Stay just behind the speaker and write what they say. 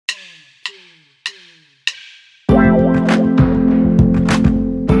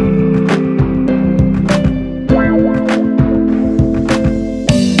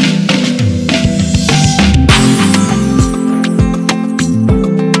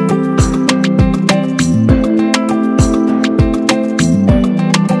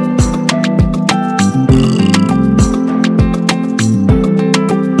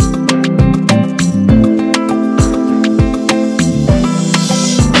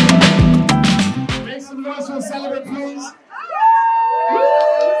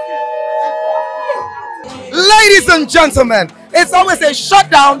Ladies and gentlemen, it's always a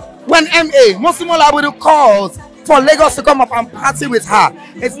shutdown when MA, Muslim Abudu, calls for Lagos to come up and party with her.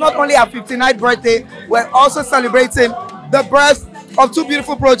 It's not only her 59th birthday, we're also celebrating the birth of two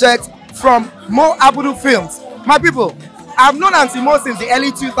beautiful projects from Mo Abudu Films. My people, I've known Auntie Mo since the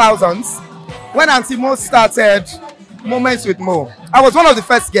early 2000s when Auntie Mo started Moments with Mo. I was one of the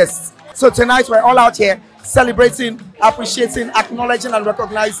first guests. So tonight we're all out here celebrating, appreciating, acknowledging and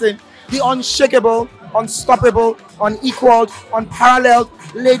recognizing the unshakable, unstoppable, unequaled, unparalleled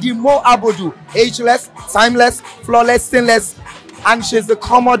Lady Mo Abudu. Ageless, timeless, flawless, stainless, and she's the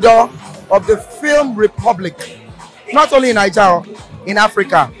Commodore of the Film Republic. Not only in Nigeria, in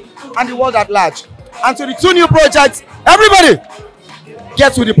Africa, and the world at large. And to the two new projects, everybody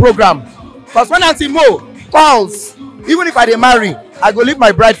get to the program. Because when Auntie Mo calls, even if I dey marry, I go leave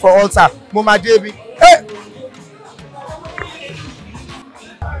my bride for altar. Mama Devi. Hey!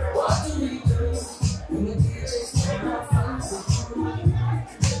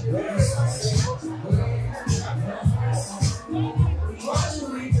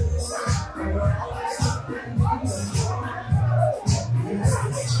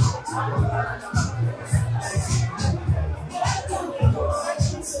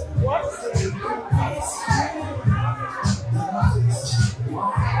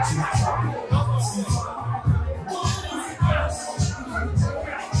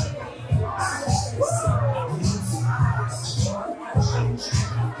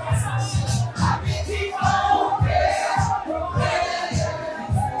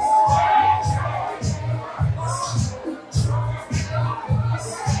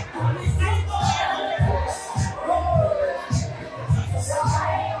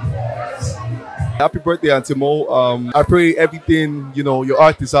 Happy birthday, Auntie Mo. I pray everything, your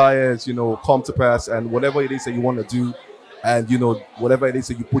heart desires, come to pass, and whatever it is that you want to do, and, whatever it is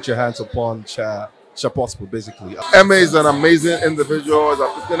that you put your hands upon shall prosper, basically. Emma is an amazing individual. It's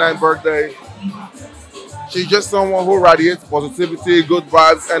her 59th birthday. She's just someone who radiates positivity, good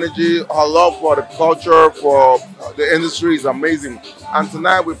vibes, energy. Her love for the culture, for the industry is amazing. And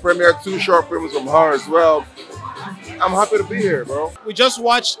tonight we premiered 2 short films from her as well. I'm happy to be here, bro. We just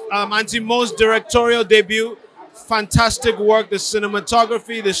watched Auntie Mo's directorial debut. Fantastic work, the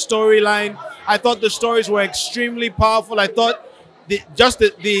cinematography, the storyline. I thought the stories were extremely powerful. I thought the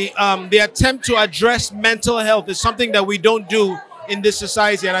attempt to address mental health is something that we don't do in this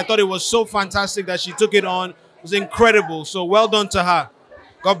society, and I thought it was so fantastic that she took it on. It was incredible. So well done to her.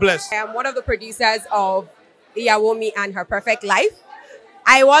 God bless. I am one of the producers of Iyawomi and Her Perfect Life.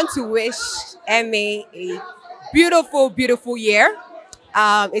 I want to wish Emma a beautiful, beautiful year.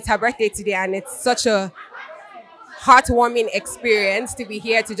 It's her birthday today, and it's such a heartwarming experience to be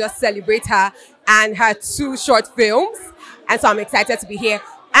here to just celebrate her and her 2 short films. And so I'm excited to be here.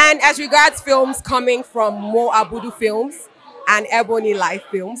 And as regards films coming from Mo Abudu Films and Ebony Life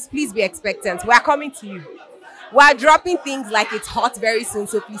Films, please be expectant. We're coming to you. We're dropping things like it's hot very soon,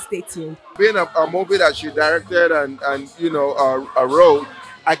 so please stay tuned. Being a movie that she directed and wrote,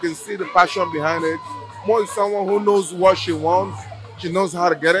 I can see the passion behind it. Mo is someone who knows what she wants, she knows how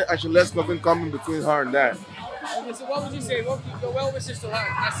to get it, and she lets nothing come in between her and that. Okay, so what would you say? What would your well wishes to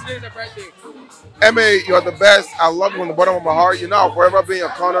her? As today's her birthday. Emma, you're the best. I love you from the bottom of my heart. I'll forever be in your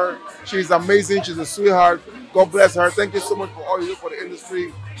corner. She's amazing. She's a sweetheart. God bless her. Thank you so much for all you do for the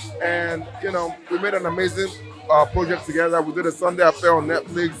industry. And, we made an amazing project together. We did a Sunday affair on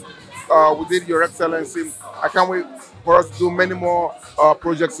Netflix. We did Your Excellency. I can't wait for us to do many more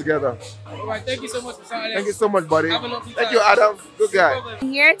projects together. All right, thank you so much, Mr. Adam. Thank you so much, buddy. Have a lovely Thank time. you, Adam. Good guy. I'm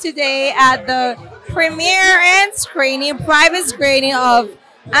here today at the premiere and private screening of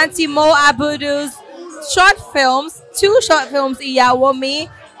Auntie Mo Abudu's short films, 2 short films, Iyawomi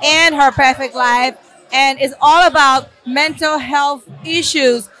and Her Perfect Life. And it's all about mental health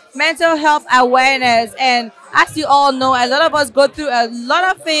issues, mental health awareness. And as you all know, a lot of us go through a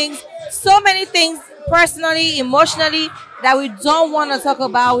lot of things, so many things personally, emotionally, that we don't want to talk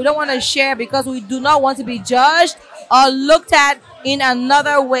about, we don't want to share because we do not want to be judged or looked at in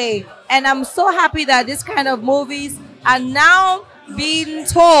another way. And I'm so happy that this kind of movies are now being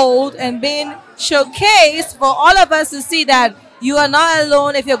told and being showcased for all of us to see that you are not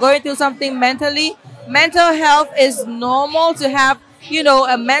alone if you're going through something mentally. Mental health is normal to have,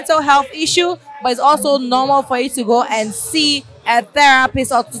 a mental health issue, but it's also normal for you to go and see a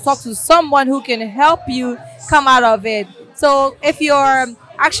therapist or to talk to someone who can help you come out of it. So if you're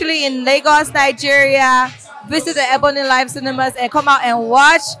actually in Lagos, Nigeria, visit the Ebony Life Cinemas and come out and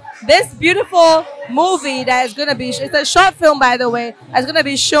watch this beautiful movie that is going to be, it's a short film, by the way, that's going to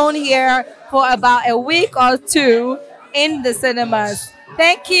be shown here for about a week or 2 in the cinemas.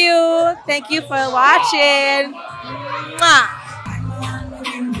 Thank you. Thank you for watching. Mwah.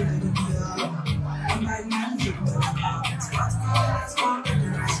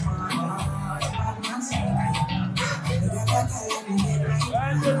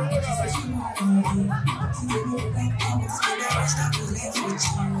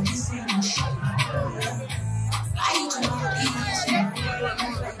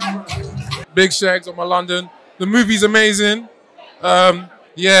 Big Shags on my London. The movie's amazing.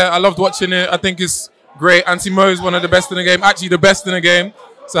 Yeah, I loved watching it. I think it's great. Auntie Mo is one of the best in the game. Actually, the best in the game.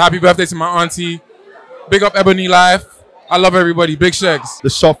 So happy birthday to my auntie. Big up Ebony Life. I love everybody. Big Shags. The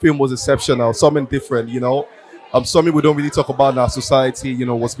short film was exceptional. Something different, you know. Something we don't really talk about in our society. You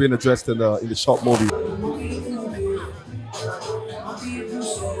know, what's being addressed in the short movie.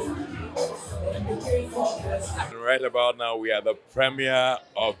 Right about now, we are the premiere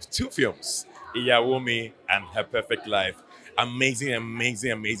of 2 films, Iyawomi and Her Perfect Life. Amazing,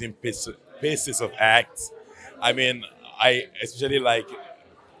 amazing, amazing pieces of acts. I mean, I especially like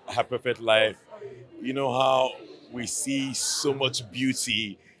Her Perfect Life. You know how we see so much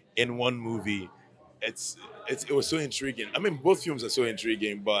beauty in one movie. It was so intriguing. I mean, both films are so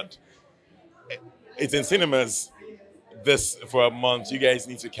intriguing, but it's in cinemas this for a month. You guys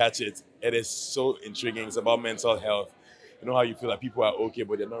need to catch it. It is so intriguing. It's about mental health. You know how you feel like people are okay,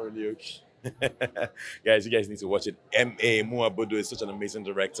 but they're not really okay. Guys, you guys need to watch it. Abudu is such an amazing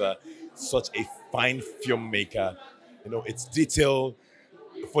director, such a fine filmmaker. You know, it's detailed.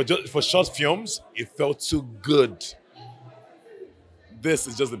 For short films, it felt too good. This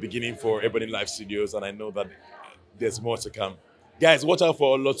is just the beginning for Ebony Life Studios, and I know that there's more to come. Guys, watch out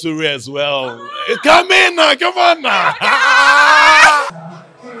for Loturi as well. Come in now, come on now.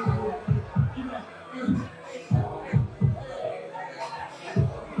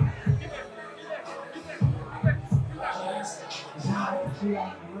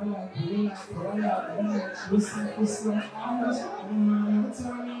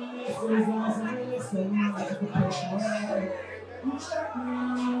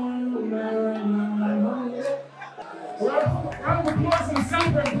 Round of applause and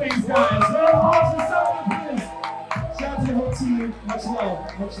celebrate, please, guys. Round of applause and celebrate, please. Shout out to the whole team. Much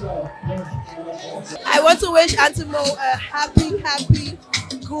love. Much love. I want to wish Auntie Mo a happy,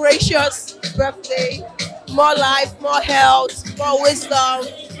 gracious birthday. More life, more health, more wisdom.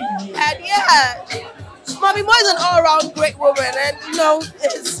 And yeah, Mommy Mo is an all-around great woman. And, you know,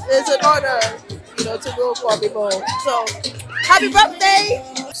 it's an honor, you know, to know Mommy Mo. So, happy birthday.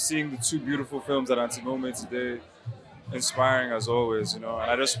 Seeing the 2 beautiful films that Auntie Mo made today, inspiring as always, you know,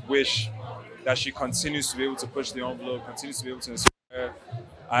 and I just wish that she continues to be able to push the envelope, continues to be able to inspire,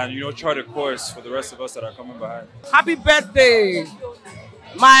 and, you know, chart a course for the rest of us that are coming behind. Happy birthday,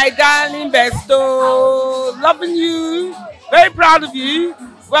 my darling Besto. Loving you, very proud of you.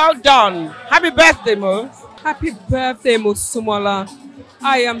 Well done. Happy birthday, Mo. Happy birthday, Musumola.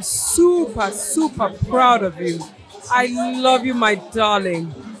 I am super proud of you. I love you, my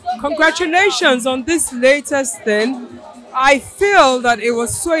darling. Congratulations on this latest thing. I feel that it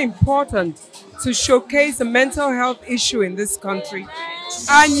was so important to showcase the mental health issue in this country.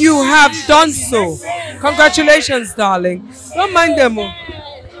 And you have done so. Congratulations, darling. Don't mind them.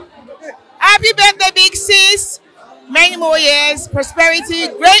 Happy birthday, big sis. Many more years, prosperity,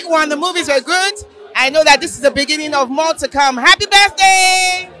 great one. The movies were good. I know that this is the beginning of more to come. Happy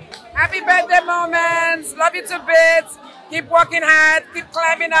birthday! Happy birthday, Moments. Love you to bits. Keep working hard. Keep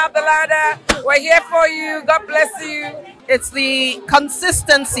climbing up the ladder. We're here for you. God bless you. It's the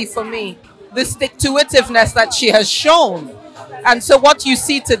consistency for me, the stick-to-itiveness that she has shown. And so what you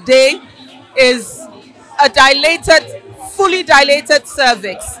see today is a dilated, fully dilated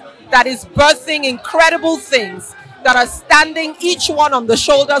cervix that is birthing incredible things that are standing each one on the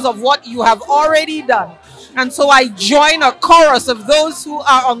shoulders of what you have already done. And so I join a chorus of those who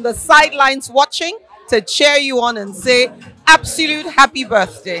are on the sidelines watching to cheer you on and say, absolute happy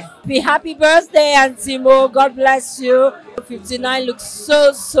birthday. Happy birthday, Auntie Mo. God bless you. 59 looks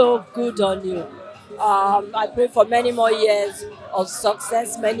so good on you. I pray for many more years of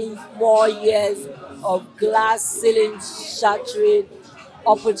success, many more years of glass ceiling shattering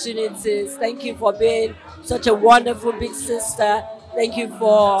opportunities. Thank you for being such a wonderful big sister. Thank you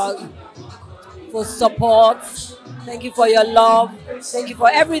for support. Thank you for your love. Thank you for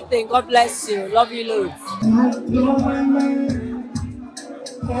everything. God bless you. Love you, loads.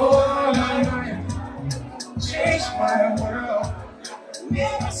 Change my world.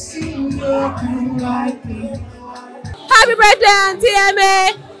 Never seen nothing like it. Happy birthday, Auntie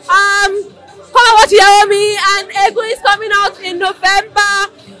Eme. Come and watch Iyawomi, and Ego is coming out in November.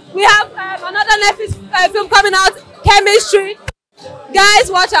 We have another Netflix film coming out, Chemistry.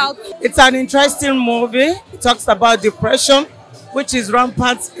 Guys, watch out. It's an interesting movie. It talks about depression, which is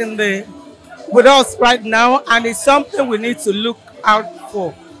rampant with us right now, and it's something we need to look out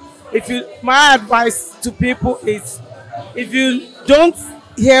for. My advice to people is, if you don't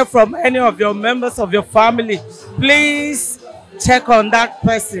hear from any of your members of your family, please check on that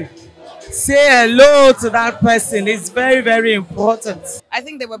person. Say hello to that person. It's very, very important. I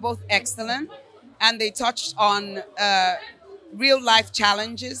think they were both excellent, and they touched on real life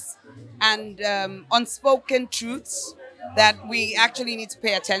challenges and unspoken truths that we actually need to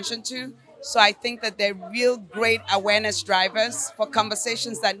pay attention to. So I think that they're real great awareness drivers for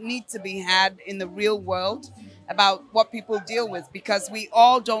conversations that need to be had in the real world about what people deal with, because we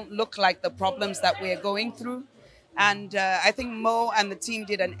all don't look like the problems that we're going through. And I think Mo and the team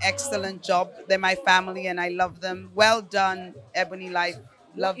did an excellent job. They're my family and I love them. Well done, Ebony Life.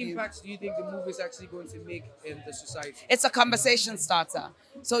 Love you. What impact do you think the movie is actually going to make in the society? It's a conversation starter.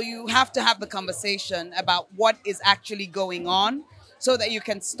 So you have to have the conversation about what is actually going on so that you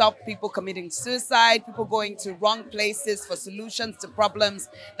can stop people committing suicide, people going to wrong places for solutions to problems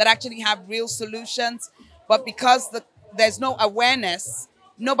that actually have real solutions. But because there's no awareness,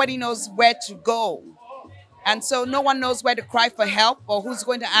 nobody knows where to go. And so no one knows where to cry for help or who's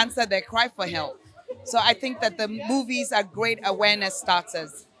going to answer their cry for help. So I think that the movies are great awareness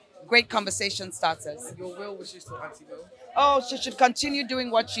starters, great conversation starters. Your well wishes to Auntie Mo. Oh, she should continue doing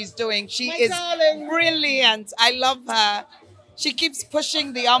what she's doing. She is brilliant. I love her. She keeps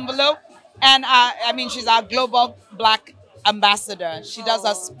pushing the envelope. And I mean, she's our global Black ambassador. She does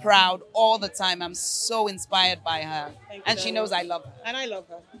us proud all the time. I'm so inspired by her. And she knows I love her. And I love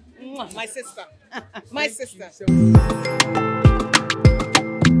her. My sister. My sister.